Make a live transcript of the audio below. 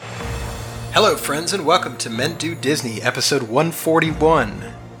Hello, friends, and welcome to Men Do Disney, episode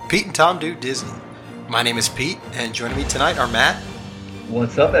 141. Pete and Tom do Disney. My name is Pete, and joining me tonight are Matt.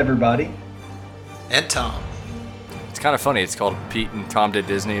 What's up, everybody? And Tom. It's kind of funny. It's called Pete and Tom Did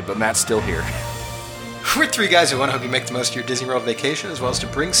Disney, but Matt's still here. We're three guys who want to help you make the most of your Disney World vacation, as well as to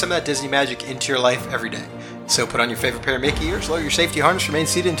bring some of that Disney magic into your life every day. So put on your favorite pair of Mickey ears, lower your safety harness, remain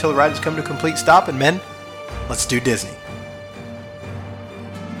seated until the ride has come to a complete stop, and men, let's do Disney.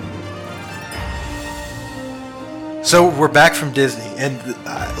 So we're back from Disney, and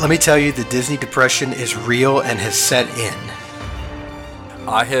let me tell you, the Disney depression is real and has set in.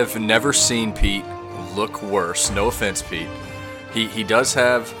 I have never seen Pete look worse. No offense, Pete. He does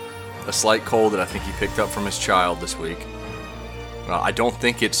have a slight cold that I think he picked up from his child this week. I don't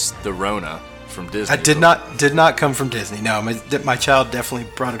think it's the Rona from Disney. I did not come from Disney. No, my child definitely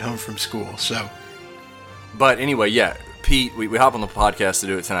brought it home from school. So, but anyway, yeah, Pete. We hop on the podcast to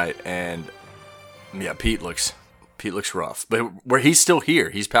do it tonight, and yeah, Pete looks rough, but he's still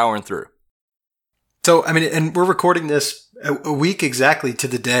here. He's powering through. So, I mean, and we're recording this a week exactly to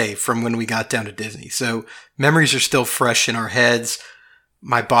the day from when we got down to Disney. So memories are still fresh in our heads.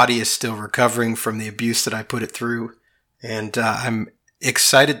 My body is still recovering from the abuse that I put it through. And I'm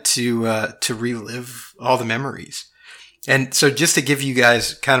excited to relive all the memories. And so just to give you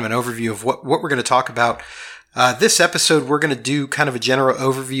guys kind of an overview of what we're going to talk about, this episode, we're going to do kind of a general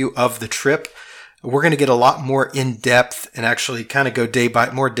overview of the trip. We're going to get a lot more in-depth and actually kind of go day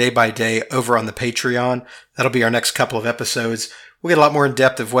by day over on the Patreon. That'll be our next couple of episodes. We'll get a lot more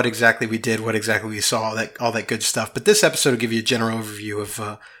in-depth of what exactly we did, what exactly we saw, all that good stuff. But this episode will give you a general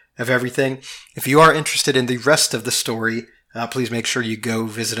overview of everything. If you are interested in the rest of the story, please make sure you go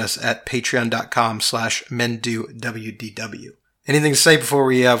visit us at patreon.com/mendowdw. Anything to say before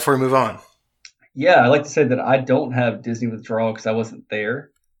we move on? Yeah, I'd like to say that I don't have Disney withdrawal because I wasn't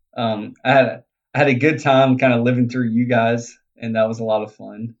there. I had a good time kind of living through you guys, and that was a lot of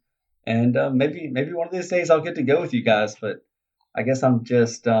fun. And maybe one of these days I'll get to go with you guys, but I guess I'm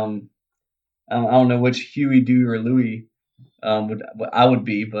just I don't know which Huey, Dewey, or Louie I would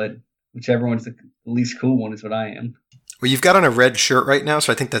be, but whichever one's the least cool one is what I am. Well, you've got on a red shirt right now,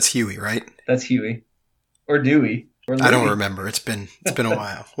 so I think that's Huey, right? That's Huey, or Dewey, or Louie. I don't remember. It's been a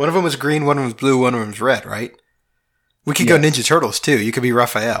while. One of them was green, one of them was blue, one of them was red, right? We could go Ninja Turtles too. You could be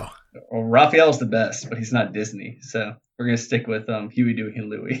Raphael. Well, Raphael's the best, but he's not Disney, so we're gonna stick with Huey, Dewey, and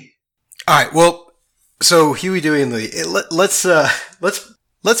Louie. All right. Well, so Huey, Dewey, and Louie. Let's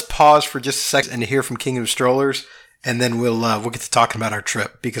pause for just a second and hear from Kingdom Strollers, and then we'll get to talking about our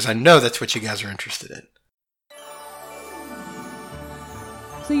trip because I know that's what you guys are interested in.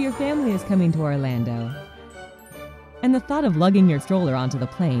 So your family is coming to Orlando, and the thought of lugging your stroller onto the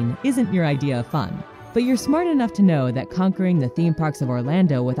plane isn't your idea of fun. But you're smart enough to know that conquering the theme parks of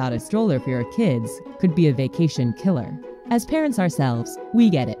Orlando without a stroller for your kids could be a vacation killer. As parents ourselves, we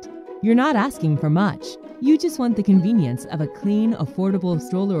get it. You're not asking for much. You just want the convenience of a clean, affordable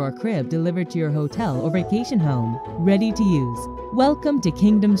stroller or crib delivered to your hotel or vacation home, ready to use. Welcome to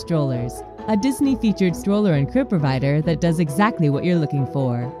Kingdom Strollers, a Disney-featured stroller and crib provider that does exactly what you're looking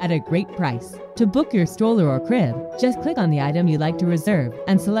for at a great price. To book your stroller or crib, just click on the item you'd like to reserve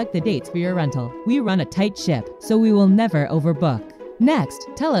and select the dates for your rental. We run a tight ship, so we will never overbook. Next,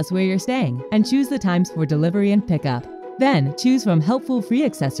 tell us where you're staying and choose the times for delivery and pickup. Then, choose from helpful free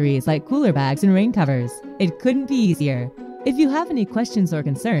accessories like cooler bags and rain covers. It couldn't be easier. If you have any questions or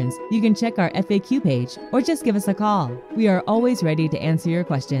concerns, you can check our FAQ page or just give us a call. We are always ready to answer your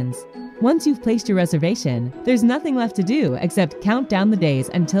questions. Once you've placed your reservation, there's nothing left to do except count down the days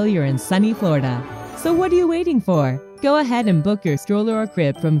until you're in sunny Florida. So what are you waiting for? Go ahead and book your stroller or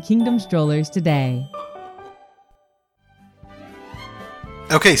crib from Kingdom Strollers today.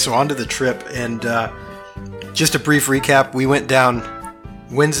 Okay, so on to the trip, and just a brief recap. We went down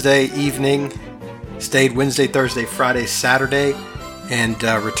Wednesday evening, stayed Wednesday, Thursday, Friday, Saturday, and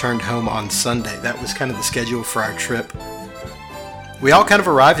returned home on Sunday. That was kind of the schedule for our trip. We all kind of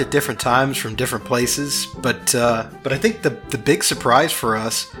arrived at different times from different places, but I think the big surprise for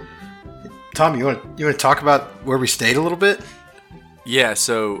us, Tom, you want to talk about where we stayed a little bit? Yeah,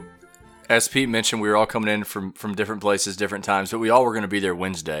 so as Pete mentioned, we were all coming in from different places, different times, but we all were going to be there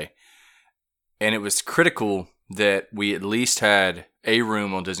Wednesday. And it was critical that we at least had a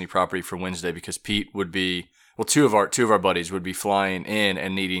room on Disney property for Wednesday because Pete would be, well, two of our buddies would be flying in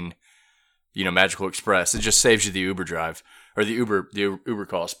and needing, Magical Express. It just saves you the Uber drive or the Uber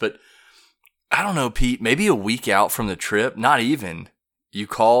cost. But I don't know, Pete, maybe a week out from the trip, not even, you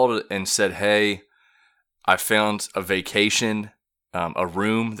called and said, hey, I found a vacation, a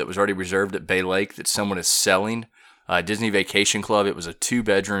room that was already reserved at Bay Lake that someone is selling. Disney Vacation Club. It was a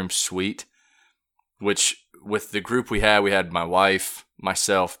 2-bedroom suite. which with the group we had my wife,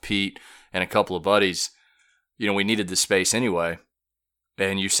 myself, Pete, and a couple of buddies. We needed the space anyway.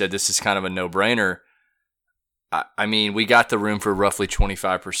 And you said this is kind of a no-brainer. I mean, we got the room for roughly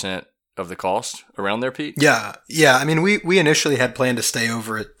 25% of the cost around there, Pete? Yeah. I mean, we initially had planned to stay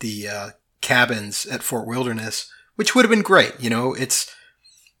over at the cabins at Fort Wilderness, which would have been great.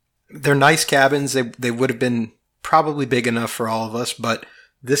 They're nice cabins. They would have been probably big enough for all of us, but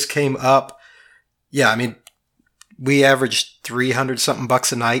this came up. Yeah, I mean, we averaged $300 something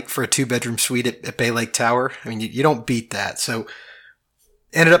a night for a 2-bedroom suite at Bay Lake Tower. I mean, you don't beat that. So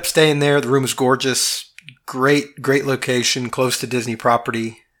ended up staying there. The room was gorgeous. Great location, close to Disney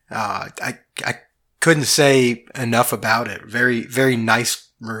property. I couldn't say enough about it. Very, very nice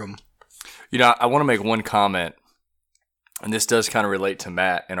room. I want to make one comment, and this does kind of relate to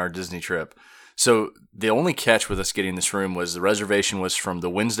Matt and our Disney trip. So the only catch with us getting this room was the reservation was from the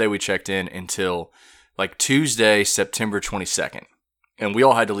Wednesday we checked in until like Tuesday, September 22nd. And we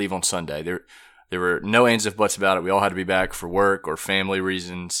all had to leave on Sunday. There were no ands if buts about it. We all had to be back for work or family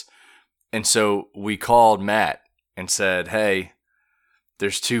reasons. And so we called Matt and said, hey,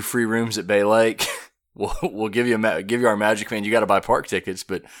 there's 2 free rooms at Bay Lake. We'll give you our Magic Band. You got to buy park tickets,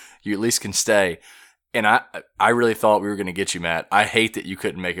 but you at least can stay. And I really thought we were going to get you, Matt. I hate that you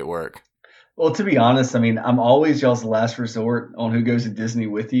couldn't make it work. Well, to be honest, I mean, I'm always y'all's last resort on who goes to Disney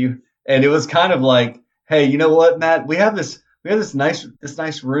with you. And it was kind of like, hey, you know what, Matt? We have this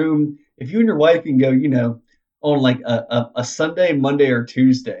nice room. If you and your wife can go, on like a Sunday, Monday, or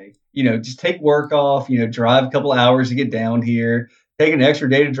Tuesday, just take work off, drive a couple hours to get down here, take an extra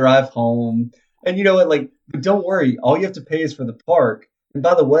day to drive home. And you know what? Like, but don't worry. All you have to pay is for the park. And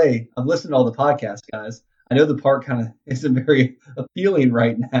by the way, I've listened to all the podcasts, guys. I know the park kind of isn't very appealing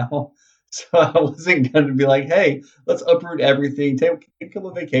right now. So I wasn't going to be like, hey, let's uproot everything, take a couple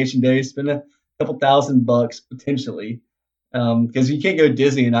of vacation days, spend a couple $1,000 potentially. Because you can't go to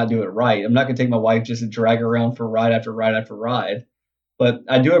Disney and not do it right. I'm not going to take my wife just to drag her around for ride after ride after ride. But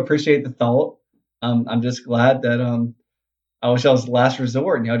I do appreciate the thought. I'm just glad that I was y'all's last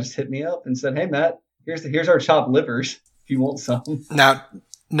resort, and y'all just hit me up and said, hey, Matt, here's our chopped livers if you want some.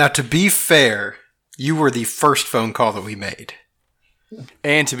 Now, to be fair, you were the first phone call that we made.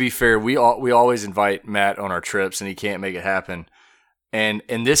 And to be fair, we always invite Matt on our trips, and he can't make it happen. And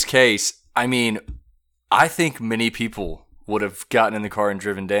in this case, I mean, I think many people would have gotten in the car and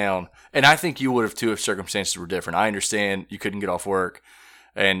driven down, and I think you would have too if circumstances were different. I understand you couldn't get off work,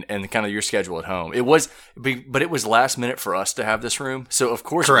 and kind of your schedule at home. But it was last minute for us to have this room, so of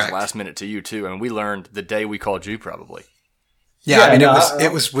course Correct. It was last minute to you too. And we learned the day we called you, probably. Yeah, I mean,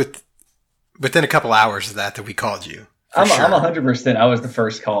 it was within a couple hours of that we called you. I'm sure. 100%. I was the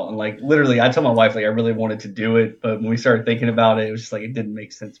first call, and like literally, I told my wife like I really wanted to do it, but when we started thinking about it, it was just like it didn't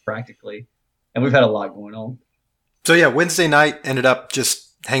make sense practically, and we've had a lot going on. So yeah, Wednesday night ended up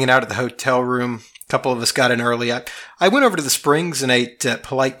just hanging out at the hotel room. A couple of us got in early. I went over to the Springs and ate at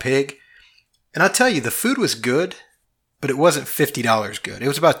Polite Pig, and I'll tell you, the food was good, but it wasn't $50 good. It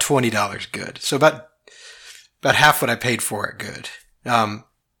was about $20 good. So about half what I paid for it good.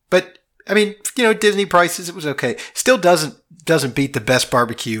 But I mean, Disney prices, it was okay. Still doesn't beat the best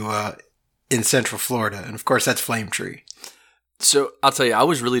barbecue in Central Florida, and of course that's Flame Tree. So I'll tell you, I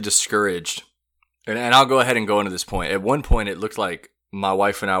was really discouraged, and I'll go ahead and go into this point. At one point, it looked like my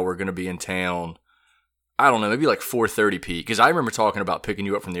wife and I were going to be in town. I don't know, maybe like 4:30 p. Because I remember talking about picking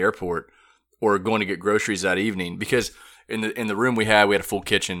you up from the airport or going to get groceries that evening. Because in the room we had a full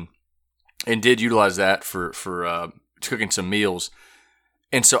kitchen, and did utilize that for cooking some meals.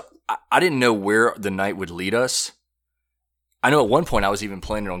 And so I didn't know where the night would lead us. I know at one point I was even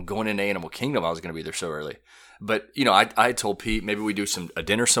planning on going into Animal Kingdom. I was going to be there so early. But, I told Pete maybe we do a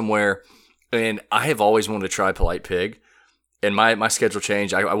dinner somewhere. And I have always wanted to try Polite Pig. And my schedule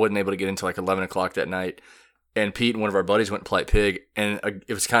changed. I wasn't able to get into like 11 o'clock that night. And Pete and one of our buddies went to Polite Pig. And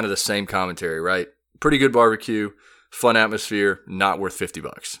it was kind of the same commentary, right? Pretty good barbecue, fun atmosphere, not worth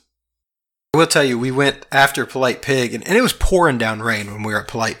 $50. I will tell you, we went after Polite Pig, and it was pouring down rain when we were at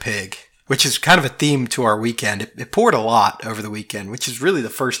Polite Pig, which is kind of a theme to our weekend. It poured a lot over the weekend, which is really the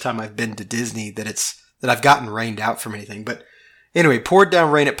first time I've been to Disney that I've gotten rained out from anything. But anyway, poured down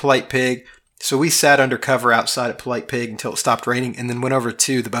rain at Polite Pig, so we sat under cover outside at Polite Pig until it stopped raining, and then went over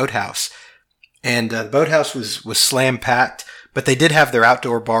to the boathouse. And the boathouse was slam packed, but they did have their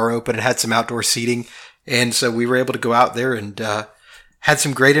outdoor bar open and had some outdoor seating, and so we were able to go out there and had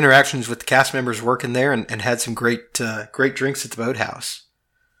some great interactions with the cast members working there, and had some great drinks at the boathouse.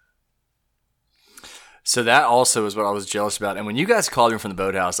 So that also is what I was jealous about. And when you guys called me from the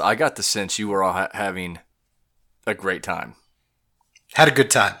boathouse, I got the sense you were all having a great time. Had a good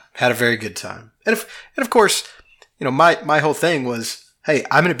time. Had a very good time. And of course, my whole thing was, hey,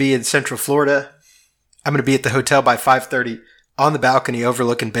 I'm going to be in Central Florida. I'm going to be at the hotel by 5:30 on the balcony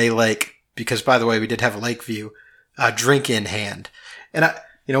overlooking Bay Lake, because, by the way, we did have a lake view, drink in hand. And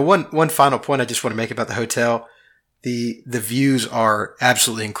one final point I just want to make about the hotel. The views are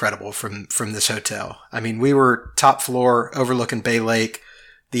absolutely incredible from this hotel. I mean, we were top floor overlooking Bay Lake.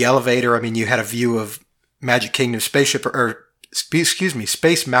 The elevator, I mean, you had a view of Magic Kingdom spaceship,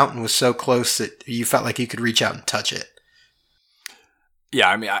 Space Mountain was so close that you felt like you could reach out and touch it. Yeah,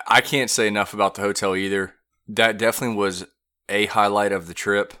 I mean, I can't say enough about the hotel either. That definitely was a highlight of the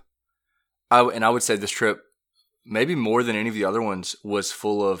trip. I would say this trip, maybe more than any of the other ones, was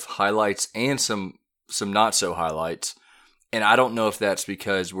full of highlights and some not so highlights. And I don't know if that's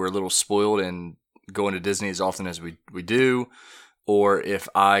because we're a little spoiled and going to Disney as often as we do, or if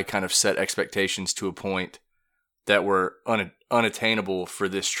I kind of set expectations to a point that were unattainable for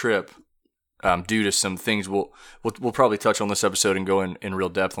this trip, due to some things we'll probably touch on this episode and go in real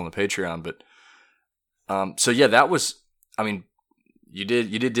depth on the Patreon. But so yeah, that was, I mean, you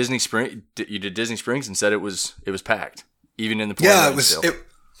did Disney Springs and said it was packed, even in the yeah,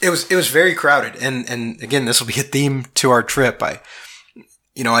 it was very crowded, and again, this will be a theme to our trip. I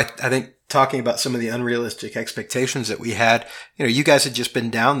think talking about some of the unrealistic expectations that we had, you guys had just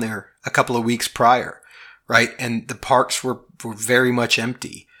been down there a couple of weeks prior. Right. And the parks were very much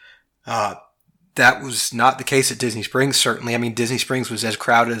empty. That was not the case at Disney Springs, certainly. I mean, Disney Springs was as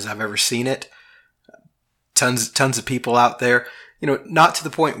crowded as I've ever seen it. Tons of people out there, not to the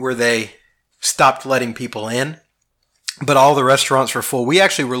point where they stopped letting people in, but all the restaurants were full. We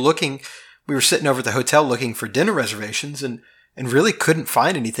actually we were sitting over at the hotel looking for dinner reservations and really couldn't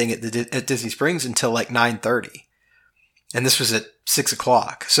find anything at Disney Springs until like 9:30. And this was at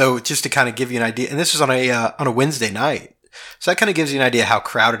 6:00. So just to kind of give you an idea, and this was on a Wednesday night. So that kind of gives you an idea how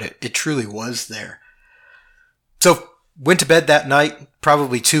crowded it truly was there. So went to bed that night,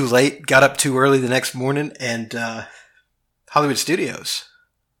 probably too late, got up too early the next morning, and Hollywood Studios.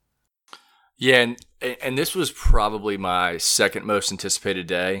 Yeah, and this was probably my second most anticipated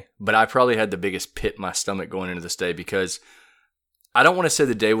day, but I probably had the biggest pit in my stomach going into this day because I don't want to say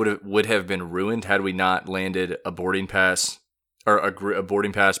the day would have been ruined had we not landed a boarding pass or a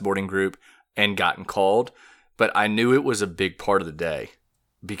boarding group and gotten called, but I knew it was a big part of the day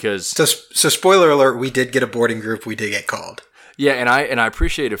because so spoiler alert, we did get a boarding group, we did get called. Yeah, and I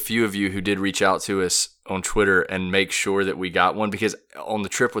appreciate a few of you who did reach out to us on Twitter and make sure that we got one, because on the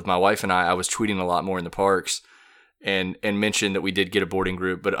trip with my wife and I was tweeting a lot more in the parks and mentioned that we did get a boarding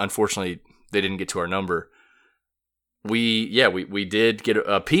group, but unfortunately they didn't get to our number. We did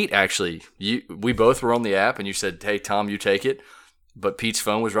get Pete, actually. We both were on the app, and you said, "Hey, Tom, you take it." But Pete's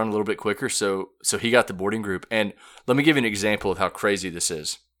phone was running a little bit quicker, so he got the boarding group. And let me give you an example of how crazy this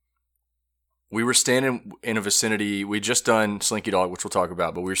is. We were standing in a vicinity. We'd just done Slinky Dog, which we'll talk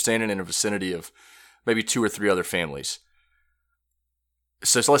about, but we were standing in a vicinity of maybe 2 or 3 other families.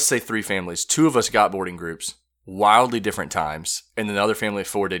 So let's say 3 families. 2 of us got boarding groups, wildly different times, and then the other family of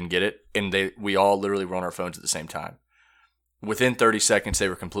 4 didn't get it, and we all literally were on our phones at the same time. Within 30 seconds, they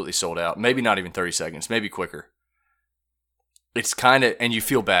were completely sold out. Maybe not even 30 seconds, maybe quicker. It's kind of, and you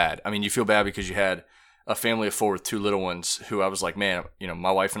feel bad. I mean, you feel bad because you had a family of 4 with 2 little ones who I was like, man,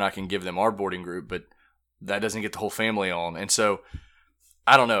 my wife and I can give them our boarding group, but that doesn't get the whole family on. And so,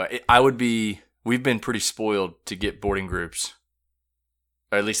 I don't know. We've been pretty spoiled to get boarding groups.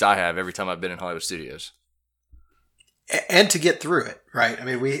 Or at least I have every time I've been in Hollywood Studios. And to get through it, right? I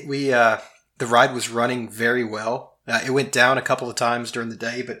mean, the ride was running very well. It went down a couple of times during the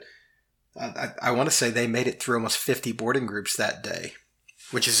day, but I want to say they made it through almost 50 boarding groups that day,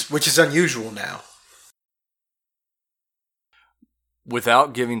 which is unusual now.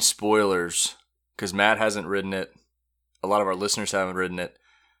 Without giving spoilers, because Matt hasn't ridden it, a lot of our listeners haven't ridden it,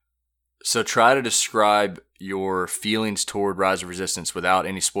 so try to describe your feelings toward Rise of Resistance without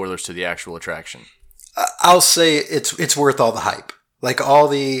any spoilers to the actual attraction. I'll say it's worth all the hype. Like all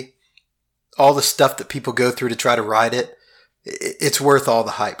the stuff that people go through to try to ride it, it's worth all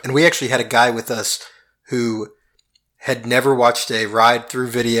the hype. And we actually had a guy with us who had never watched a ride through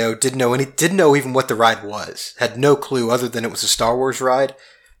video, didn't know even what the ride was, had no clue other than it was a Star Wars ride,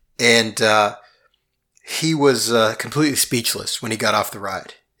 and he was completely speechless when he got off the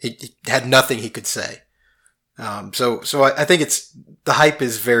ride. He had nothing he could say. So I think the hype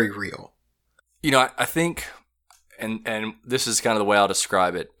is very real. I think, and this is kind of the way I'll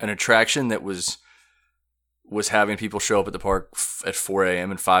describe it, an attraction that was having people show up at the park at 4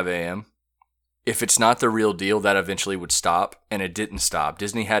 a.m. and 5 a.m. If it's not the real deal, that eventually would stop, and it didn't stop.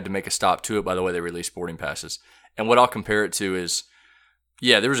 Disney had to make a stop to it by the way they released boarding passes. And what I'll compare it to is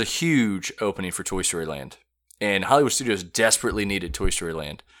Yeah, there was a huge opening for Toy Story Land, and Hollywood Studios desperately needed Toy Story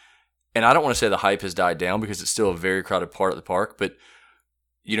Land. And I don't want to say the hype has died down because it's still a very crowded part of the park, but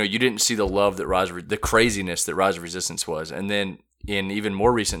you didn't see the love that the craziness that Rise of Resistance was. And then in even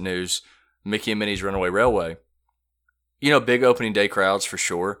more recent news, Mickey and Minnie's Runaway Railway. Big opening day crowds for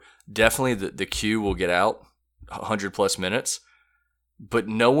sure. Definitely the queue will get out 100 plus minutes, but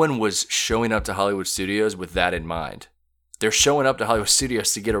no one was showing up to Hollywood Studios with that in mind. They're showing up to Hollywood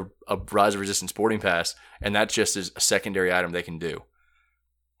Studios to get a Rise of Resistance boarding pass, and that just is a secondary item they can do.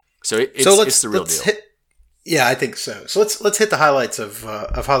 So it's the real deal. Yeah, I think so. So let's hit the highlights of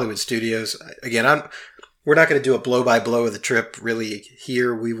Hollywood Studios. Again, we're not going to do a blow by blow of the trip really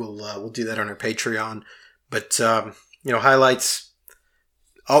here. We'll do that on our Patreon. But highlights.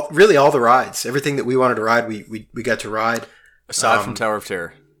 All the rides, everything that we wanted to ride, we got to ride. Aside from Tower of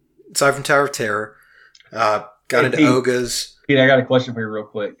Terror. Got into Pete, Oga's. Pete, I got a question for you real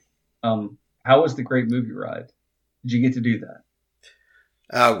quick. How was the Great Movie Ride? Did you get to do that?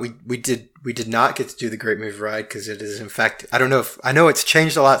 We did not get to do the Great Movie Ride because it is, in fact, I know it's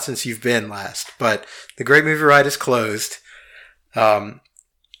changed a lot since you've been last, but the Great Movie Ride is closed. I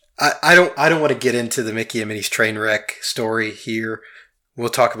don't want to get into the Mickey and Minnie's Trainwreck story here. We'll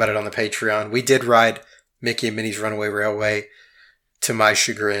talk about it on the Patreon. We did ride Mickey and Minnie's Runaway Railway, to my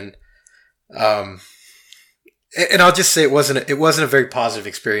chagrin. And I'll just say it wasn't a very positive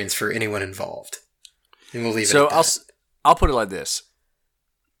experience for anyone involved. And we'll leave it at that. So I'll put it like this.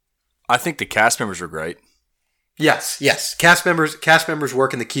 I think the cast members were great. Yes. Cast members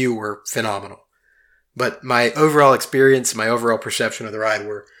working the queue were phenomenal. But my overall experience, my overall perception of the ride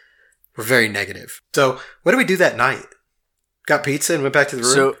were very negative. So what did we do that night? Got pizza and went back to the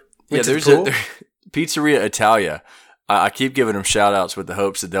room? So, there's Pizzeria Italia. I keep giving them shout outs with the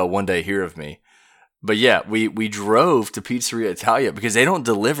hopes that they'll one day hear of me. But yeah, we drove to Pizzeria Italia because they don't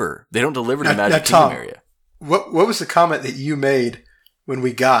deliver. They don't deliver to the Magic Kingdom area. What was the comment that you made when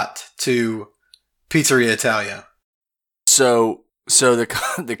we got to Pizzeria Italia? So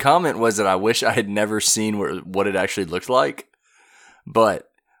the comment was that I wish I had never seen what it actually looked like. But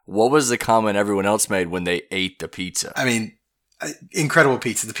what was the comment everyone else made when they ate the pizza? I mean, incredible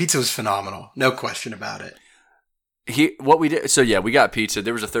pizza. The pizza was phenomenal. No question about it. We got pizza.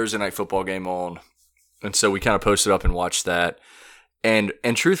 There was a Thursday night football game on. And so we kind of posted up and watched that. And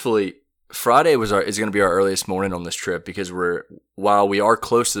truthfully, Friday is going to be our earliest morning on this trip because while we are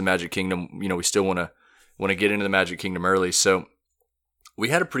close to the Magic Kingdom, we still want to get into the Magic Kingdom early. So we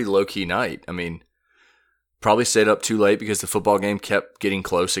had a pretty low key night. I mean, probably stayed up too late because the football game kept getting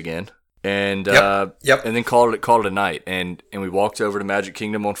close again. And and then called it a night. And we walked over to Magic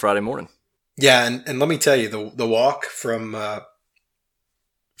Kingdom on Friday morning. Yeah, and let me tell you, the walk from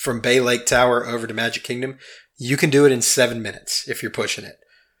Bay Lake Tower over to Magic Kingdom, you can do it in 7 minutes if you're pushing it.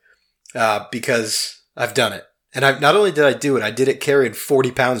 Because I've done it. And not only did I do it, I did it carrying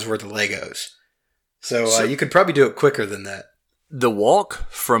 40 pounds worth of Legos. So you could probably do it quicker than that. The walk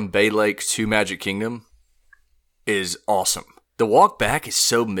from Bay Lake to Magic Kingdom is awesome. The walk back is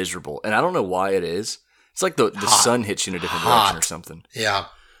so miserable, and I don't know why it is. It's like the sun hits you in a different direction or something. Yeah.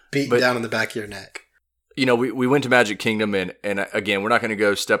 Beating down on the back of your neck. We went to Magic Kingdom, and again, we're not going to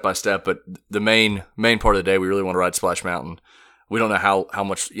go step by step, but the main part of the day, we really want to ride Splash Mountain. We don't know how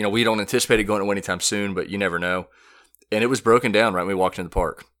much, we don't anticipate it going anytime soon, but you never know. And it was broken down right when we walked into the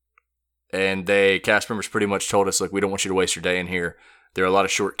park. And cast members pretty much told us, we don't want you to waste your day in here. There are a lot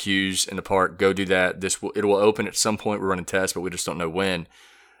of short queues in the park. Go do that. It will open at some point. We're running tests, but we just don't know when.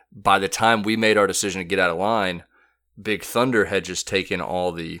 By the time we made our decision to get out of line, Big Thunder had just taken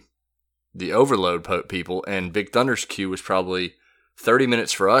all the overload people, and Big Thunder's queue was probably 30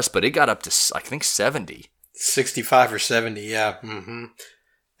 minutes for us, but it got up to, I think, 70. 65 or 70, yeah. Mm-hmm.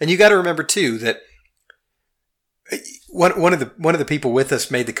 And you got to remember, too, that one of the people with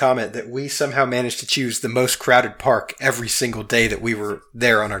us made the comment that we somehow managed to choose the most crowded park every single day that we were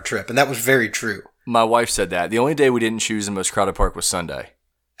there on our trip, and that was very true. My wife said that. The only day we didn't choose the most crowded park was Sunday.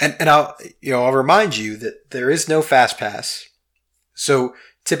 And I'll remind you that there is no fast pass. So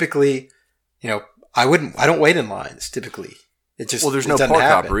typically, I don't wait in lines typically. There's no park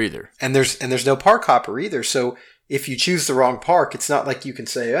hopper either. And there's no park hopper either. So if you choose the wrong park, it's not like you can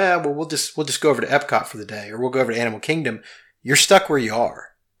say, we'll just go over to Epcot for the day, or we'll go over to Animal Kingdom. You're stuck where you are.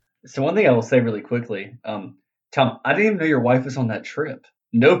 So one thing I will say really quickly, Tom, I didn't even know your wife was on that trip.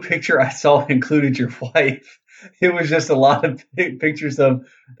 No picture I saw included your wife. It was just a lot of pictures of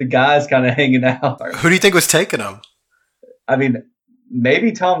the guys kind of hanging out. Who do you think was taking them? I mean,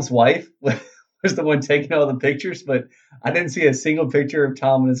 maybe Tom's wife was the one taking all the pictures, but I didn't see a single picture of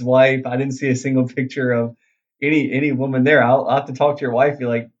Tom and his wife. I didn't see a single picture of any woman there, I'll have to talk to your wife. Be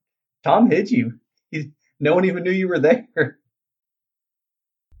like, Tom hid you. No one even knew you were there.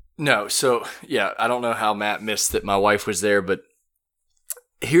 No, so yeah, I don't know how Matt missed that my wife was there, but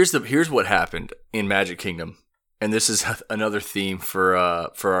here's what happened in Magic Kingdom, and this is another theme for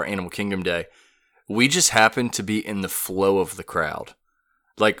our Animal Kingdom Day. We just happened to be in the flow of the crowd.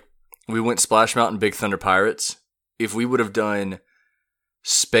 Like, we went Splash Mountain, Big Thunder Pirates. If we would have done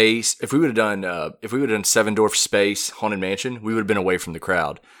Space, if we would have done Seven Dwarfs Space, Haunted Mansion, we would have been away from the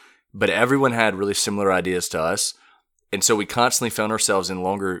crowd. But everyone had really similar ideas to us. And so we constantly found ourselves in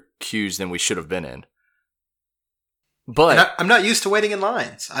longer queues than we should have been in. But I'm not used to waiting in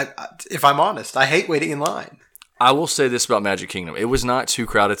lines. If I'm honest, I hate waiting in line. I will say this about Magic Kingdom. It was not too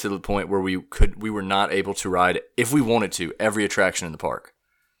crowded to the point where we were not able to ride, if we wanted to, every attraction in the park.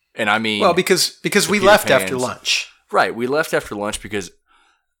 And I mean... Well, because we left after lunch. Right. We left after lunch because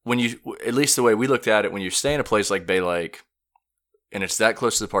when you... At least the way we looked at it, when you stay in a place like Bay Lake... and it's that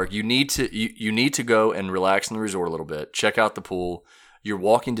close to the park, you need to go and relax in the resort a little bit, check out the pool. You're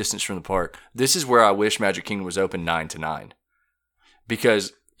walking distance from the park. This is where I wish Magic Kingdom was open 9 to 9.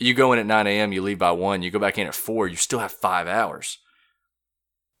 Because you go in at 9 a.m., you leave by 1, you go back in at 4, you still have 5 hours.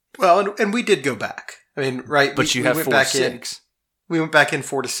 Well, and we did go back. I mean, right? But you have 4 to 6. We went back in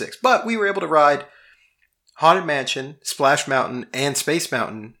 4 to 6. But we were able to ride Haunted Mansion, Splash Mountain, and Space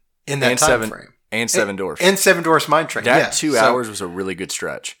Mountain in that time frame. And Seven Dwarfs. And Seven Dwarfs Mine Train. That 2 hours was a really good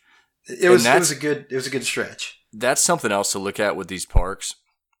stretch. It was a good stretch. That's something else to look at with these parks.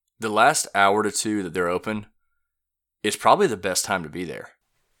 The last hour to 2 that they're open is probably the best time to be there.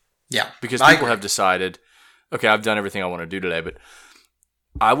 Yeah. Because people have decided, okay, I've done everything I want to do today, but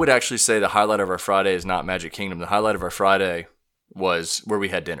I would actually say the highlight of our Friday is not Magic Kingdom. The highlight of our Friday was where we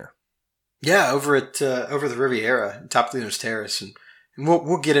had dinner. Yeah, over the Riviera, Topolino's Terrace, and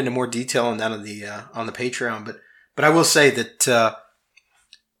we'll get into more detail on that on the Patreon. But I will say that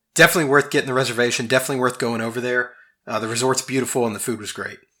definitely worth getting the reservation. Definitely worth going over there. The resort's beautiful and the food was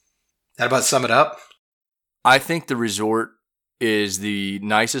great. That about sum it up? I think the resort is the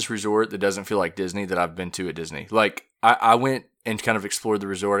nicest resort that doesn't feel like Disney that I've been to at Disney. Like, I went and kind of explored the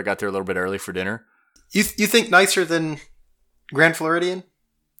resort. I got there a little bit early for dinner. You think nicer than Grand Floridian?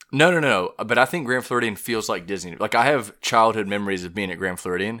 No. But I think Grand Floridian feels like Disney. Like, I have childhood memories of being at Grand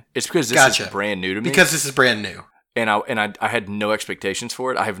Floridian. It's because this is brand new to me. Because this is brand new. And I had no expectations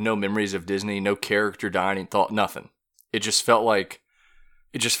for it. I have no memories of Disney, no character dining, thought, nothing. It just felt like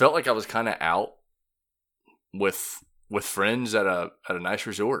I was kind of out with friends at a nice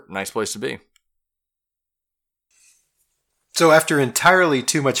resort, nice place to be. So after entirely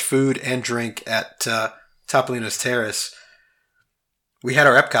too much food and drink at Topolino's Terrace, we had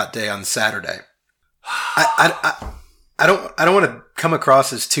our Epcot day on Saturday. I don't want to come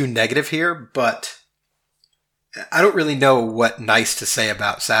across as too negative here, but I don't really know what nice to say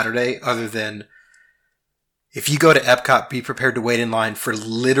about Saturday other than if you go to Epcot, be prepared to wait in line for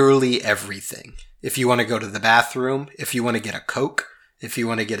literally everything. If you want to go to the bathroom, if you want to get a Coke, if you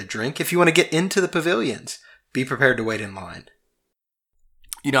want to get a drink, if you want to get into the pavilions, be prepared to wait in line.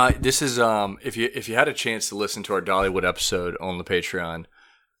 You know, this is if you had a chance to listen to our Dollywood episode on the Patreon,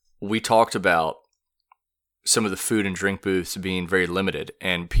 we talked about some of the food and drink booths being very limited,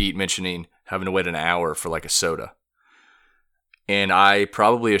 and Pete mentioning having to wait an hour for like a soda. And I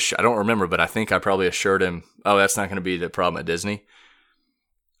probably, I don't remember, but I think I probably assured him, oh, that's not going to be the problem at Disney.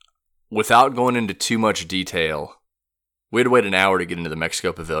 Without going into too much detail, we had to wait an hour to get into the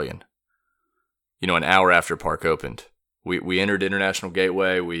Mexico Pavilion. You know, an hour after park opened. We entered International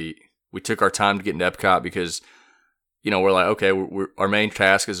Gateway. We took our time to get into Epcot because, you know, we're like, okay, our main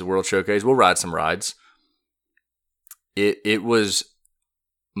task is the World Showcase. We'll ride some rides. It was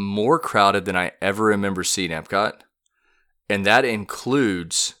more crowded than I ever remember seeing Epcot. And that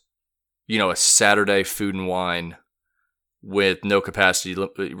includes, you know, a Saturday food and wine with no capacity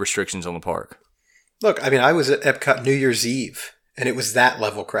restrictions on the park. Look, I mean, I was at Epcot New Year's Eve, and it was that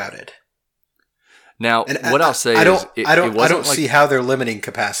level crowded. Now, and what I'll say is, I don't see how they're limiting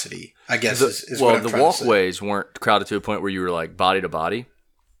capacity. I guess is what I'm trying to say. The walkways weren't crowded to a point where you were like body to body,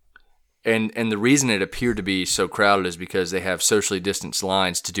 and the reason it appeared to be so crowded is because they have socially distanced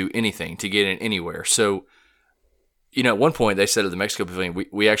lines to do anything, to get in anywhere. So, you know, at one point they said at the Mexico Pavilion,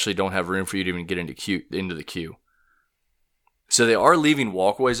 we actually don't have room for you to even get into the queue. So they are leaving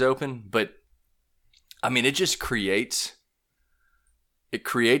walkways open, but I mean, it just creates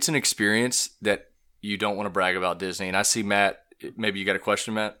an experience that you don't want to brag about Disney. And I see Matt, maybe you got a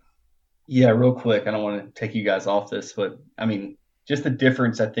question, Matt? Yeah, real quick. I don't want to take you guys off this, but I mean, just the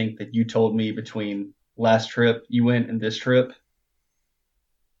difference I think that you told me between last trip you went and this trip.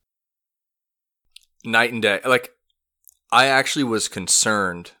 night and day. Like, I actually was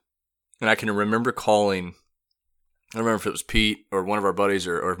concerned, and I can remember calling, I don't remember if it was Pete or one of our buddies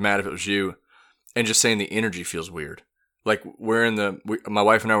or Matt, if it was you, and just saying the energy feels weird. Like, my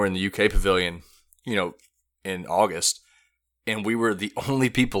wife and I were in the UK pavilion, in August, and we were the only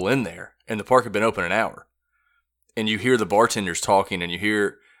people in there, and the park had been open an hour. And you hear the bartenders talking, and you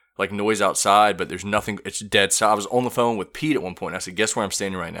hear like noise outside, but there's nothing. It's dead silent. I was on the phone with Pete at one point. And I said, "Guess where I'm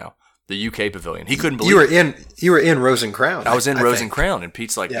standing right now? The UK pavilion." He couldn't believe you were in Rose and Crown. I was in Rose and Crown, and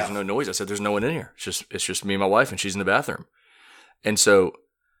Pete's like, "There's no noise." I said, "There's no one in here. It's just me and my wife, and she's in the bathroom." And so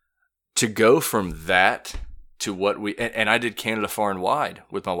to go from that to what and I did Canada far and wide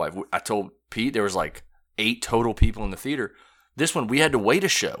with my wife. I told Pete there was like 8 total people in the theater. This one we had to wait a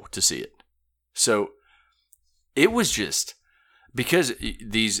show to see it. So it was just because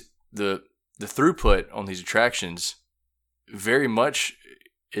the throughput on these attractions very much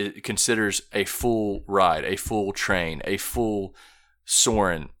it considers a full ride, a full train, a full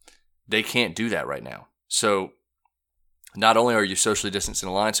Soarin'. They can't do that right now. So not only are you socially distanced in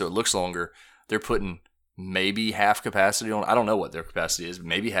a line so it looks longer, they're putting maybe half capacity on. I don't know what their capacity is,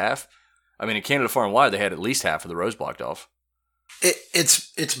 maybe half. I mean, in Canada Far and Wide, they had at least half of the rows blocked off.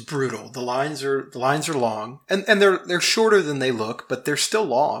 It's brutal. The lines are long, and they're shorter than they look, but they're still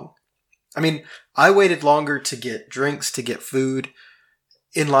long. I mean, I waited longer to get drinks, to get food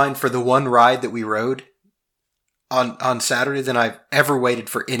in line for the one ride that we rode on Saturday than I've ever waited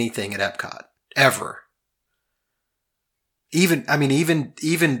for anything at Epcot ever. Even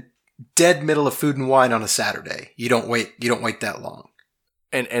dead middle of Food and Wine on a Saturday, you don't wait that long.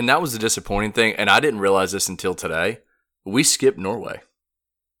 And that was the disappointing thing, and I didn't realize this until today. We skipped Norway.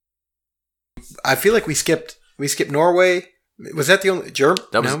 I feel like we skipped Norway. Was that the only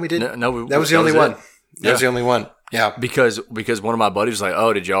No, we didn't. No, that was the only one. That was the only one. Yeah, because one of my buddies was like,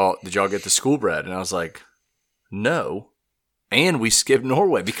 "Oh, did y'all get the school bread?" And I was like, "No." And we skipped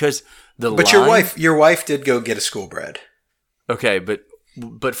Norway because But your wife did go get a school bread. Okay, but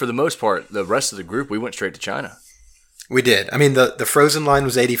for the most part, the rest of the group we went straight to China. We did. I mean, the frozen line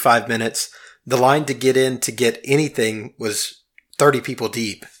was 85 minutes. The line to get in to get anything was 30 people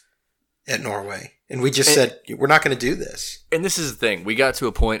deep at Norway. And we just said, we're not going to do this. And this is the thing. We got to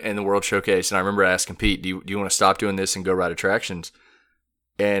a point in the World Showcase, and I remember asking Pete, do you want to stop doing this and go ride attractions?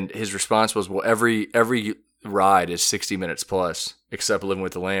 And his response was, well, every ride is 60 minutes plus, except Living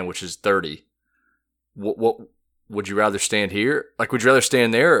with the Land, which is 30. What would you rather stand here? Like, would you rather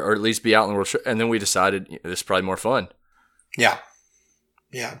stand there or at least be out in the World Show? And then we decided this is probably more fun. Yeah.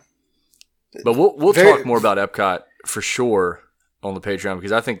 Yeah. But we'll talk more about Epcot for sure on the Patreon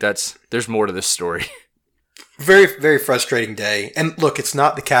because I think there's more to this story. Very, very frustrating day. And look, it's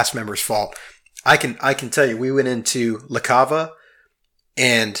not the cast members' fault. I can tell you, we went into La Cava,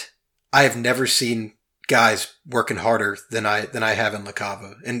 and I have never seen guys working harder than I have in La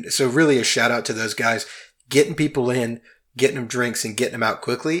Cava. And so really a shout out to those guys getting people in, getting them drinks, and getting them out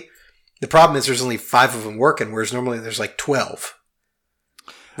quickly. The problem is there's only 5 of them working, whereas normally there's like 12.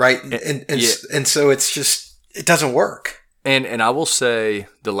 Right? And so it's just, it doesn't work. And I will say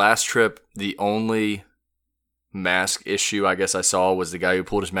the last trip, the only mask issue I guess I saw was the guy who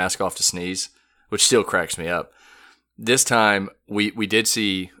pulled his mask off to sneeze, which still cracks me up. This time we did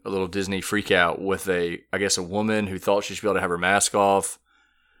see a little Disney freak out with a woman who thought she should be able to have her mask off,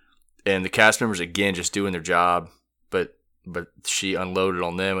 and the cast members again just doing their job, but she unloaded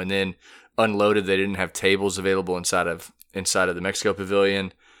on them and then unloaded. They didn't have tables available inside of the Mexico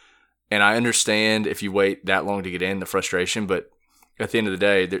Pavilion. And I understand if you wait that long to get in, the frustration, but at the end of the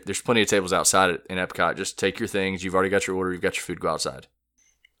day, there's plenty of tables outside in Epcot. Just take your things. You've already got your order. You've got your food. Go outside.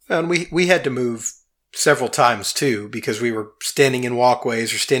 And we had to move several times too because we were standing in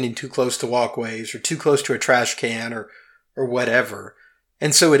walkways or standing too close to walkways or too close to a trash can or whatever.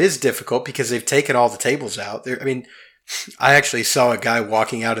 And so it is difficult because they've taken all the tables out. I actually saw a guy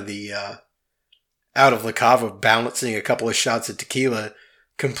walking out of La Cava balancing a couple of shots of tequila,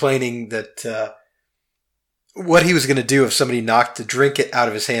 complaining that what he was going to do if somebody knocked the drink out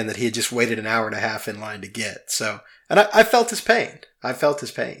of his hand that he had just waited an hour and a half in line to get. So, and I felt his pain.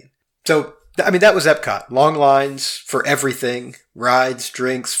 So, that was Epcot. Long lines for everything, rides,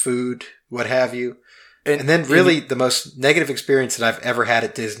 drinks, food, what have you. And then really the most negative experience that I've ever had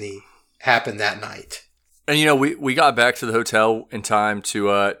at Disney happened that night. And, we got back to the hotel in time to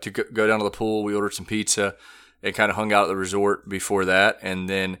go down to the pool. We ordered some pizza and kind of hung out at the resort before that. And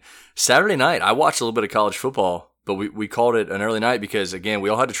then Saturday night, I watched a little bit of college football, but we called it an early night because, again, we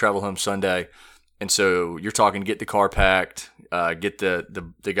all had to travel home Sunday. And so you're talking get the car packed, get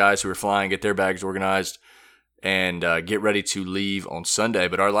the guys who are flying, get their bags organized, and get ready to leave on Sunday.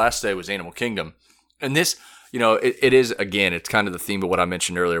 But our last day was Animal Kingdom. And this, it is, again, it's kind of the theme of what I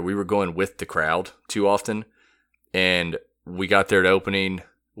mentioned earlier. We were going with the crowd too often, and we got there at opening,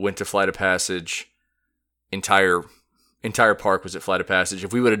 went to Flight of Passage, entire park was at Flight of Passage.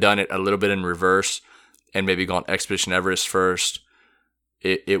 If we would have done it a little bit in reverse and maybe gone Expedition Everest first,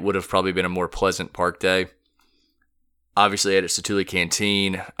 it would have probably been a more pleasant park day. Obviously, at Satu'li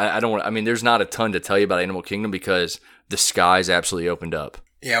Canteen, there's not a ton to tell you about Animal Kingdom because the skies absolutely opened up.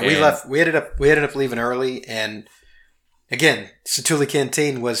 Yeah, we ended up leaving early, and again, Satu'li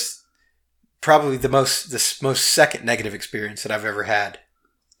Canteen was probably the most second negative experience that I've ever had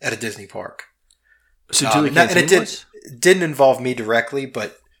at a Disney park. Satu'li Canteen, and it didn't involve me directly,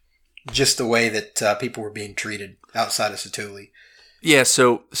 but just the way that people were being treated outside of Satu'li. Yeah,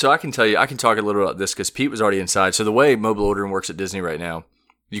 so I can tell you, I can talk a little about this because Pete was already inside. So the way mobile ordering works at Disney right now,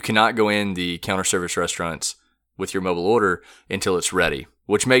 you cannot go in the counter service restaurants with your mobile order until it's ready,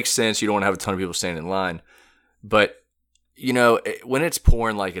 which makes sense. You don't want to have a ton of people standing in line. But, when it's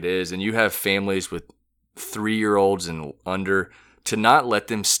pouring like it is and you have families with 3-year-olds and under, to not let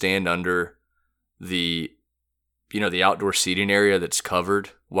them stand under the outdoor seating area that's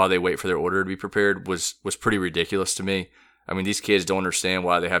covered while they wait for their order to be prepared was pretty ridiculous to me. I mean, these kids don't understand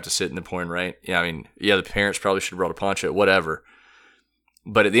why they have to sit in the pouring rain. The parents probably should have brought a poncho, whatever.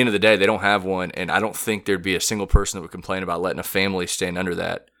 But at the end of the day, they don't have one, and I don't think there'd be a single person that would complain about letting a family stand under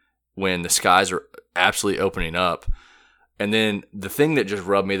that when the skies are absolutely opening up. And then the thing that just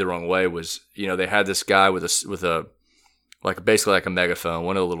rubbed me the wrong way was, they had this guy with basically like a megaphone,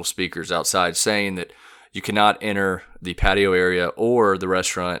 one of the little speakers outside, saying that you cannot enter the patio area or the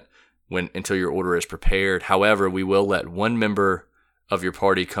restaurant until your order is prepared. However, we will let one member of your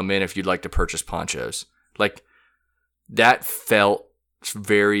party come in if you'd like to purchase ponchos. Like, that felt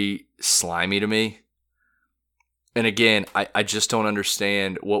very slimy to me. And again, I just don't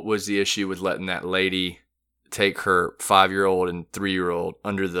understand what was the issue with letting that lady take her 5-year-old and 3-year-old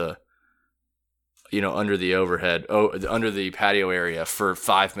under the overhead, under the patio area for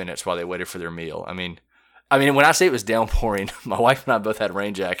 5 minutes while they waited for their meal. I mean, when I say it was downpouring, my wife and I both had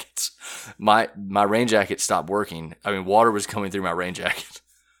rain jackets. My rain jacket stopped working. I mean, water was coming through my rain jacket.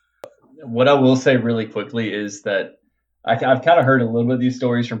 What I will say really quickly is that I've kind of heard a little bit of these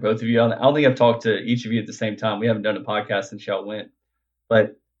stories from both of you. I don't think I've talked to each of you at the same time. We haven't done a podcast since y'all went.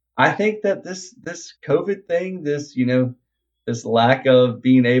 But I think that this COVID thing, this lack of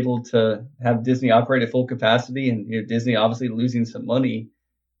being able to have Disney operate at full capacity and Disney obviously losing some money,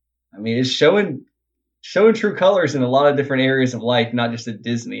 I mean, it's showing true colors in a lot of different areas of life, not just at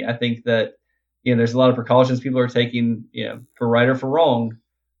Disney. I think that, there's a lot of precautions people are taking, for right or for wrong,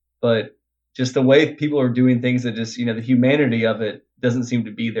 but just the way people are doing things that just, the humanity of it doesn't seem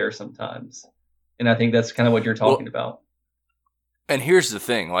to be there sometimes. And I think that's kind of what you're talking about. And here's the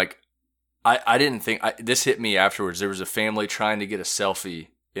thing, like, I didn't think, this hit me afterwards. There was a family trying to get a selfie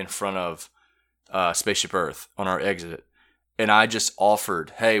in front of Spaceship Earth on our exit. And I just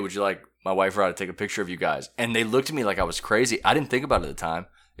offered, hey, would you like my wife or I to take a picture of you guys? And they looked at me like I was crazy. I didn't think about it at the time.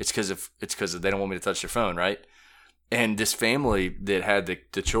 It's because they don't want me to touch their phone, right? And this family that had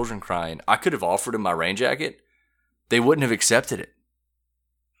the children crying, I could have offered them my rain jacket. They wouldn't have accepted it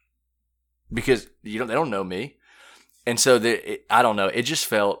because they don't know me. And so I don't know. It just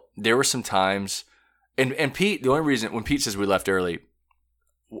felt, there were some times, and Pete, the only reason, when Pete says we left early,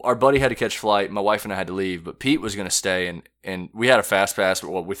 our buddy had to catch flight. My wife and I had to leave, but Pete was going to stay, and we had a fast pass,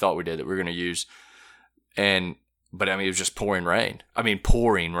 well, we thought we did, that we were going to use. But it was just pouring rain.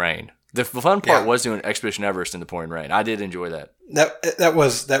 Pouring rain. The fun part was doing Expedition Everest in the pouring rain. I did enjoy that. That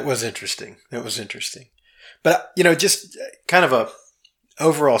was interesting. That was interesting. But, just kind of a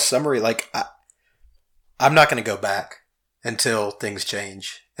overall summary, like, I'm not going to go back until things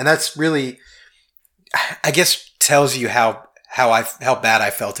change. And that's really, I guess, tells you how bad I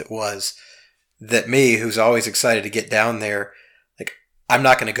felt it was, that me, who's always excited to get down there, like, I'm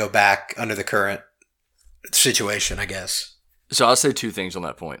not going to go back under the current situation, I guess. So I'll say 2 things on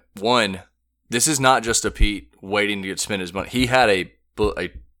that point. One, this is not just a Pete waiting to spend his money. He had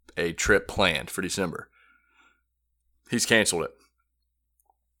a trip planned for December. He's canceled it.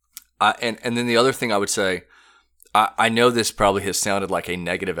 And then the other thing I would say, I know this probably has sounded like a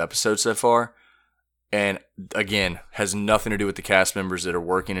negative episode so far, and again, has nothing to do with the cast members that are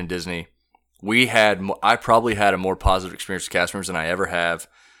working in Disney. I probably had a more positive experience with cast members than I ever have.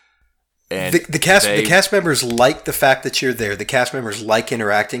 And the cast members like the fact that you're there. The cast members like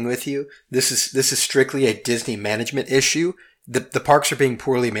interacting with you. This is strictly a Disney management issue. The parks are being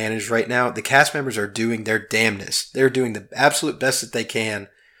poorly managed right now. The cast members are doing their damnness. They're doing the absolute best that they can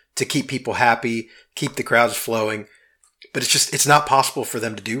to keep people happy, keep the crowds flowing. But it's not possible for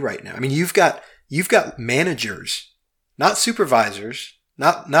them to do right now. You've got you've got managers, not supervisors,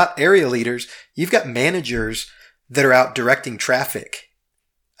 not area leaders. You've got managers that are out directing traffic.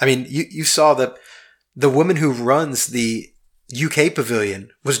 I mean, you saw the woman who runs the UK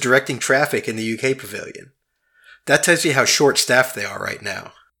pavilion was directing traffic in the UK pavilion. That tells you how short-staffed they are right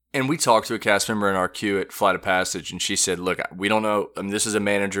now. And we talked to a cast member in our queue at Flight of Passage, and she said, look, we don't know. I mean, this is a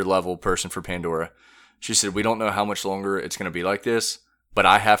manager-level person for Pandora. She said, we don't know how much longer it's going to be like this, but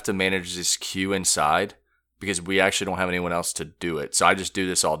I have to manage this queue inside because we actually don't have anyone else to do it. So I just do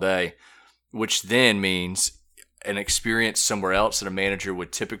this all day, which then means an experience somewhere else that a manager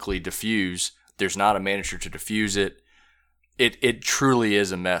would typically diffuse. There's not a manager to diffuse it. It truly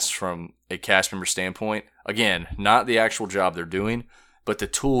is a mess from a cast member standpoint. Again, not the actual job they're doing, but the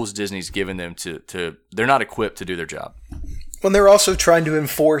tools Disney's given them to they're not equipped to do their job. Well, they're also trying to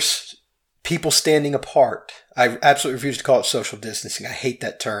enforce people standing apart. I absolutely refuse to call it social distancing. I hate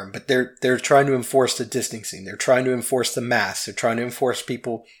that term, but they're trying to enforce the distancing. They're trying to enforce the masks. They're trying to enforce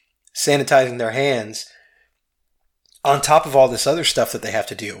people sanitizing their hands on top of all this other stuff that they have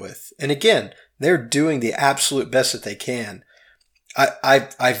to deal with. And again, they're doing the absolute best that they can.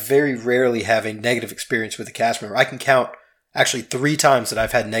 I very rarely have a negative experience with a cast member. I can count actually 3 times that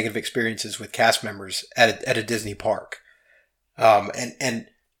I've had negative experiences with cast members at a Disney park. And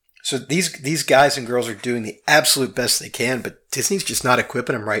so these guys and girls are doing the absolute best they can, but Disney's just not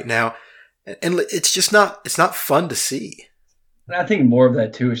equipping them right now. And it's not fun to see. And I think more of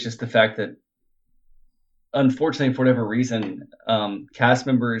that too is just the fact that, unfortunately, for whatever reason, cast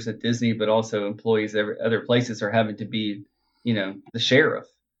members at Disney, but also employees at other places, are having to be, the sheriff,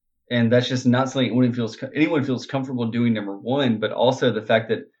 and that's just not something anyone feels comfortable doing. Number one, but also the fact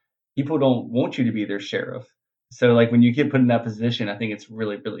that people don't want you to be their sheriff. So, like, when you get put in that position, I think it's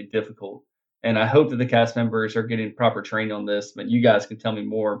really, really difficult. And I hope that the cast members are getting proper training on this. But you guys can tell me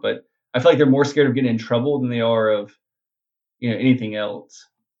more. But I feel like they're more scared of getting in trouble than they are of, anything else.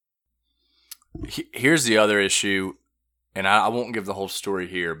 Here's the other issue, and I won't give the whole story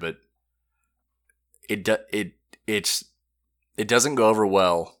here, but it doesn't go over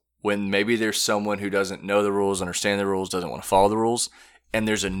well when maybe there's someone who doesn't know the rules, understand the rules, doesn't want to follow the rules, and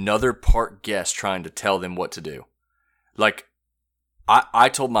there's another park guest trying to tell them what to do. Like, I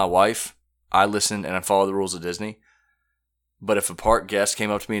told my wife I listen and I follow the rules of Disney, but if a park guest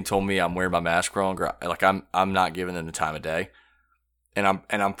came up to me and told me I'm wearing my mask wrong, or like I'm not giving them the time of day. And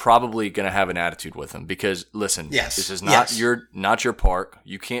I'm probably going to have an attitude with them because, listen, this is not your park.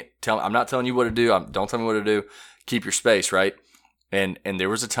 You can't tell. I'm not telling you what to do. Don't tell me what to do. Keep your space, right? And there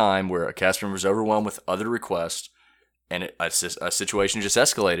was a time where a cast member was overwhelmed with other requests, and a situation just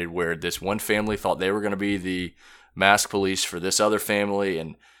escalated where this one family thought they were going to be the mask police for this other family.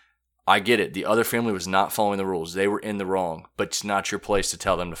 And I get it. The other family was not following the rules. They were in the wrong, but it's not your place to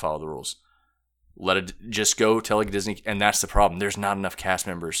tell them to follow the rules. Let it just go tell Disney, and that's the problem. There's not enough cast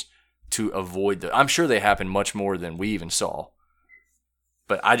members to avoid I'm sure they happen much more than we even saw,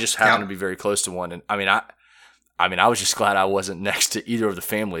 but I just happened to be very close to one. And I mean, I was just glad I wasn't next to either of the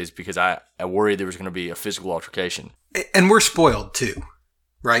families because I worried there was going to be a physical altercation. And we're spoiled too,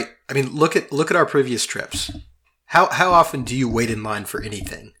 right? I mean, look at our previous trips. How often do you wait in line for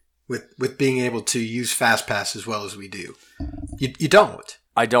anything with being able to use FastPass as well as we do? You don't.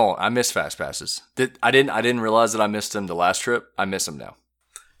 I don't. I miss fast passes. I didn't realize that I missed them the last trip. I miss them now.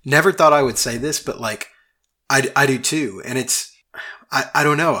 Never thought I would say this, but like I do too. And it's I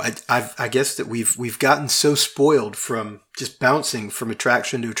don't know. I guess that we've gotten so spoiled from just bouncing from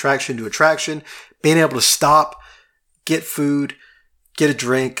attraction to attraction to attraction, being able to stop, get food, get a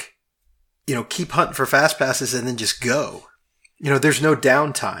drink, keep hunting for fast passes and then just go. There's no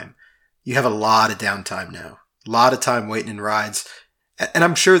downtime. You have a lot of downtime now. A lot of time waiting in rides. And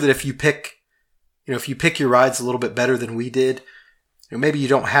I'm sure that if you pick your rides a little bit better than we did, maybe you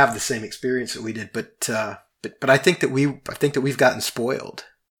don't have the same experience that we did. But I think that we've gotten spoiled.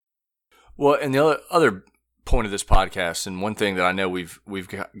 Well, and the other point of this podcast, and one thing that I know we've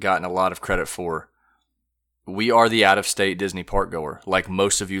gotten a lot of credit for, we are the out-of-state Disney park goer. Like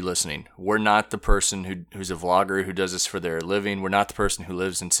most of you listening, we're not the person who's a vlogger who does this for their living. We're not the person who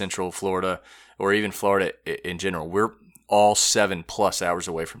lives in Central Florida or even Florida in general. We're all 7+ hours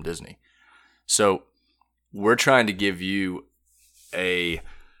away from Disney. So we're trying to give you a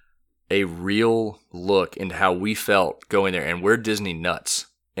real look into how we felt going there. And we're Disney nuts.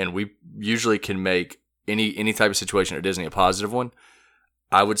 And we usually can make any type of situation at Disney a positive one.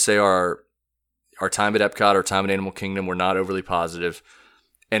 I would say our time at Epcot, our time at Animal Kingdom, were not overly positive.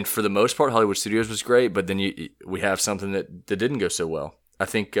 And for the most part, Hollywood Studios was great. But then we have something that didn't go so well. I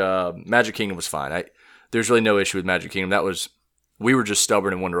think Magic Kingdom was fine. There's really no issue with Magic Kingdom. That was We were just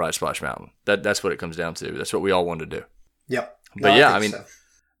stubborn and wanted to ride Splash Mountain. That's what it comes down to. That's what we all wanted to do. Yep. But I mean,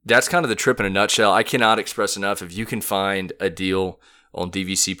 that's kind of the trip in a nutshell. I cannot express enough. If you can find a deal on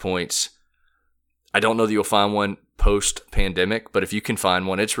DVC points, I don't know that you'll find one post-pandemic, but if you can find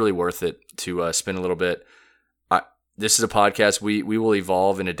one, it's really worth it to spend a little bit. This is a podcast. We will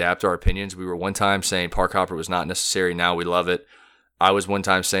evolve and adapt our opinions. We were one time saying park hopper was not necessary. Now we love it. I was one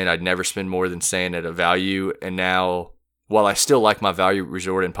time saying I'd never spend more than staying at a value. And now, while I still like my value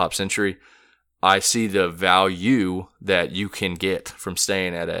resort in Pop Century, I see the value that you can get from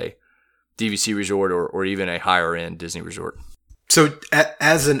staying at a DVC resort or even a higher end Disney resort. So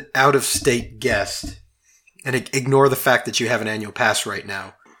as an out-of-state guest, and ignore the fact that you have an annual pass right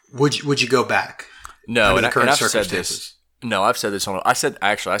now, would you go back? No, and I've said this. No, I've said this I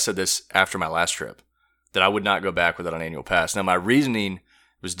said this after my last trip, that I would not go back without an annual pass. Now, my reasoning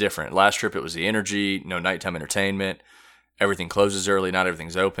was different. Last trip, it was the energy, no nighttime entertainment, everything closes early, not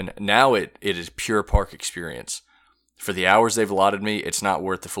everything's open. Now it is pure park experience. For the hours they've allotted me, it's not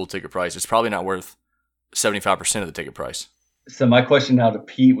worth the full ticket price. It's probably not worth 75% of the ticket price. So my question now to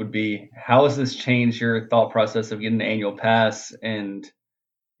Pete would be, how has this changed your thought process of getting an annual pass? And,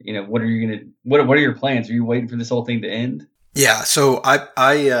 what are your plans? Are you waiting for this whole thing to end? Yeah. So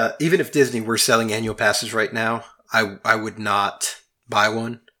I even if Disney were selling annual passes right now, I would not buy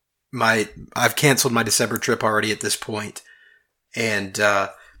one. I've canceled my December trip already at this point. And,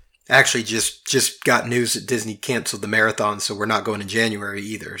 actually just got news that Disney canceled the marathon. So we're not going in January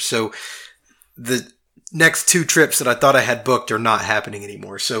either. So the next 2 trips that I thought I had booked are not happening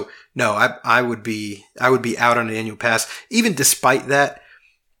anymore. So no, I would be out on an annual pass. Even despite that,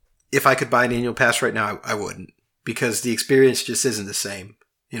 if I could buy an annual pass right now, I wouldn't, because the experience just isn't the same.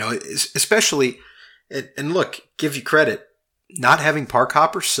 Especially, and look, give you credit, not having park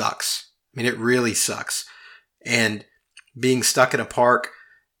hopper sucks. I mean, it really sucks. And being stuck in a park,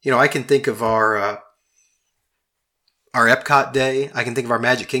 I can think of our Epcot day. I can think of our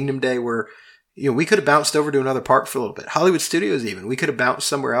Magic Kingdom day where, we could have bounced over to another park for a little bit. Hollywood Studios even. We could have bounced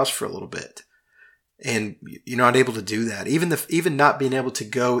somewhere else for a little bit. And you're not able to do that. Even not being able to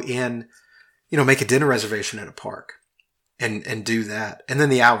go in, make a dinner reservation at a park and do that. And then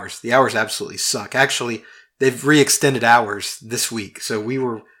the hours absolutely suck. Actually, they've re-extended hours this week. So we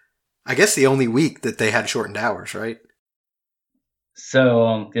were, I guess, the only week that they had shortened hours, right?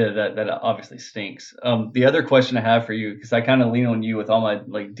 So, that obviously stinks. The other question I have for you, because I kind of lean on you with all my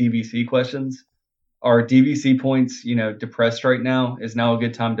DVC questions. Are DVC points, depressed right now? Is now a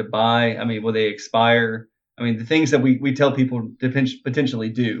good time to buy? I mean, will they expire? I mean, the things that we tell people to potentially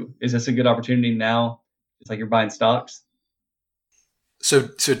do, is this a good opportunity now? It's like you're buying stocks. So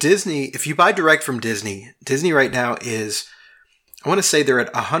Disney, if you buy direct from Disney right now is, I want to say they're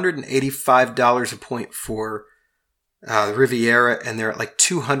at $185 a point for Riviera, and they're at like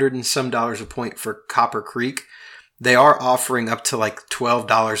 $200 and some a point for Copper Creek. They are offering up to like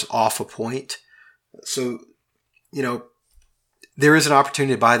 $12 off a point. So, there is an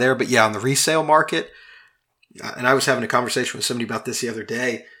opportunity to buy there, but yeah, on the resale market, and I was having a conversation with somebody about this the other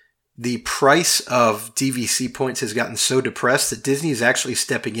day, the price of DVC points has gotten so depressed that Disney is actually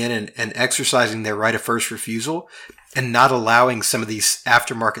stepping in and exercising their right of first refusal and not allowing some of these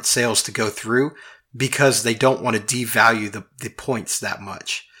aftermarket sales to go through because they don't want to devalue the points that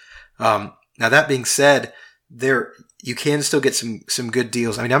much. Now, that being said, you can still get some good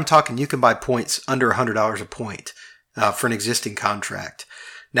deals. I mean, I'm talking you can buy points under $100 a point for an existing contract.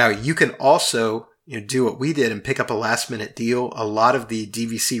 Now, you can also do what we did and pick up a last-minute deal. A lot of the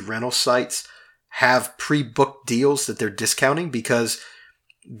DVC rental sites have pre-booked deals that they're discounting because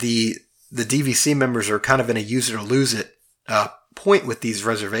the DVC members are kind of in a use-it-or-lose-it point with these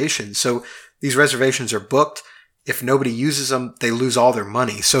reservations. So these reservations are booked. If nobody uses them, they lose all their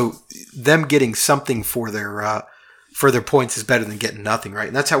money. So them getting something for their points is better than getting nothing, right?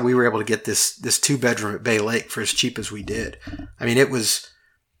 And that's how we were able to get this 2-bedroom at Bay Lake for as cheap as we did. I mean, it was,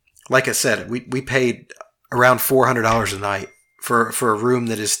 like I said, we paid around $400 a night for a room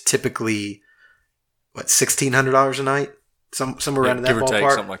that is typically, $1,600 a night? Somewhere around in that give or ballpark.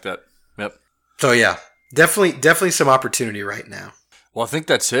 take, something like that. Yep. So yeah, definitely some opportunity right now. Well, I think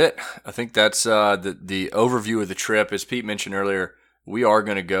that's it. I think that's the overview of the trip. As Pete mentioned earlier, we are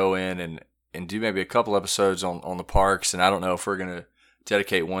going to go in and do maybe a couple episodes on the parks, and I don't know if we're going to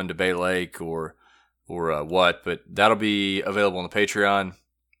dedicate one to Bay Lake or what, but that'll be available on the Patreon,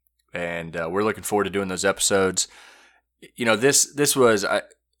 and we're looking forward to doing those episodes. This was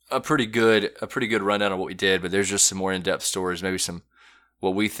a pretty good rundown of what we did, but there's just some more in-depth stories, maybe some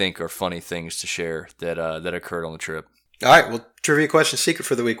what we think are funny things to share that occurred on the trip. All right, well, trivia question secret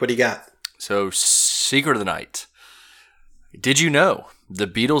for the week. What do you got? So, secret of the night. Did you know the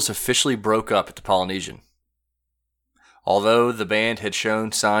Beatles officially broke up at the Polynesian? Although the band had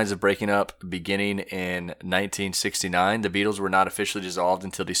shown signs of breaking up beginning in 1969, the Beatles were not officially dissolved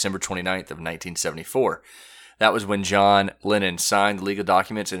until December 29th of 1974. That was when John Lennon signed the legal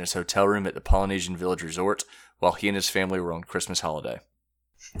documents in his hotel room at the Polynesian Village Resort while he and his family were on Christmas holiday.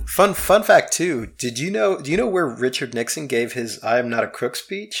 Fun fact too. Do you know where Richard Nixon gave his "I am not a crook"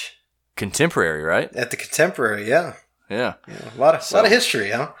 speech? Contemporary, right? At the Contemporary, yeah. Yeah. A lot of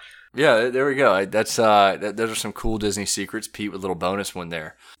history, huh? Yeah, there we go. Those are some cool Disney secrets. Pete with a little bonus one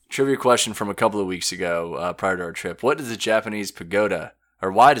there. Trivia question from a couple of weeks ago, prior to our trip. What does the Japanese pagoda,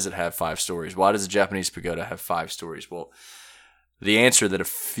 or why does it have 5 stories? Why does the Japanese pagoda have 5 stories? Well, the answer that a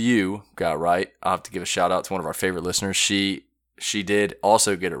few got right, I'll have to give a shout out to one of our favorite listeners. She did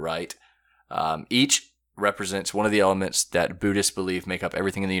also get it right. Each represents one of the elements that Buddhists believe make up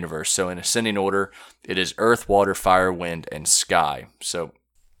everything in the universe. So in ascending order, it is earth, water, fire, wind, and sky. So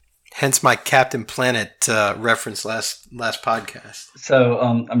hence my Captain Planet reference last podcast. So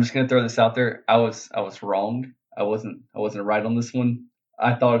I'm just gonna throw this out there. I was wrong. I wasn't right on this one.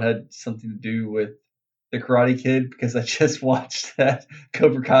 I thought it had something to do with the Karate Kid because I just watched that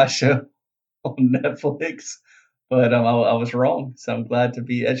Cobra Kai show on Netflix. But I was wrong, so I'm glad to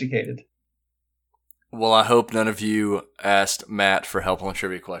be educated. Well, I hope none of you asked Matt for help on the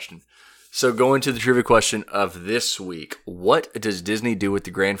trivia question. So going to the trivia question of this week, what does Disney do with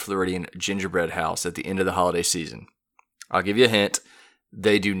the Grand Floridian gingerbread house at the end of the holiday season? I'll give you a hint.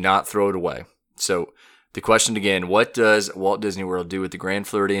 They do not throw it away. So the question again, what does Walt Disney World do with the Grand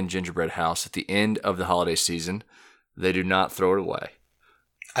Floridian gingerbread house at the end of the holiday season? They do not throw it away.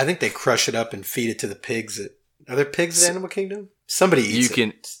 I think they crush it up and feed it to the pigs. Are there pigs at Animal Kingdom? Somebody eats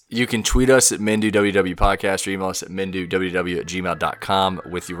it. You can tweet us at MenduWWW Podcast or email us at MenduWWW@gmail.com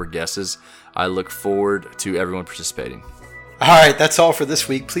with your guesses. I look forward to everyone participating. All right, that's all for this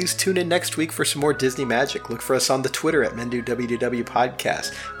week. Please tune in next week for some more Disney magic. Look for us on the Twitter at MenduWWW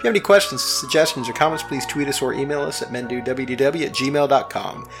Podcast. If you have any questions, suggestions, or comments, please tweet us or email us at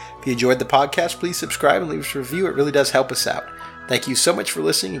MenduWWW@gmail.com. If you enjoyed the podcast, please subscribe and leave us a review. It really does help us out. Thank you so much for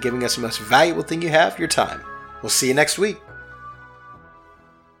listening and giving us the most valuable thing you have, your time. We'll see you next week.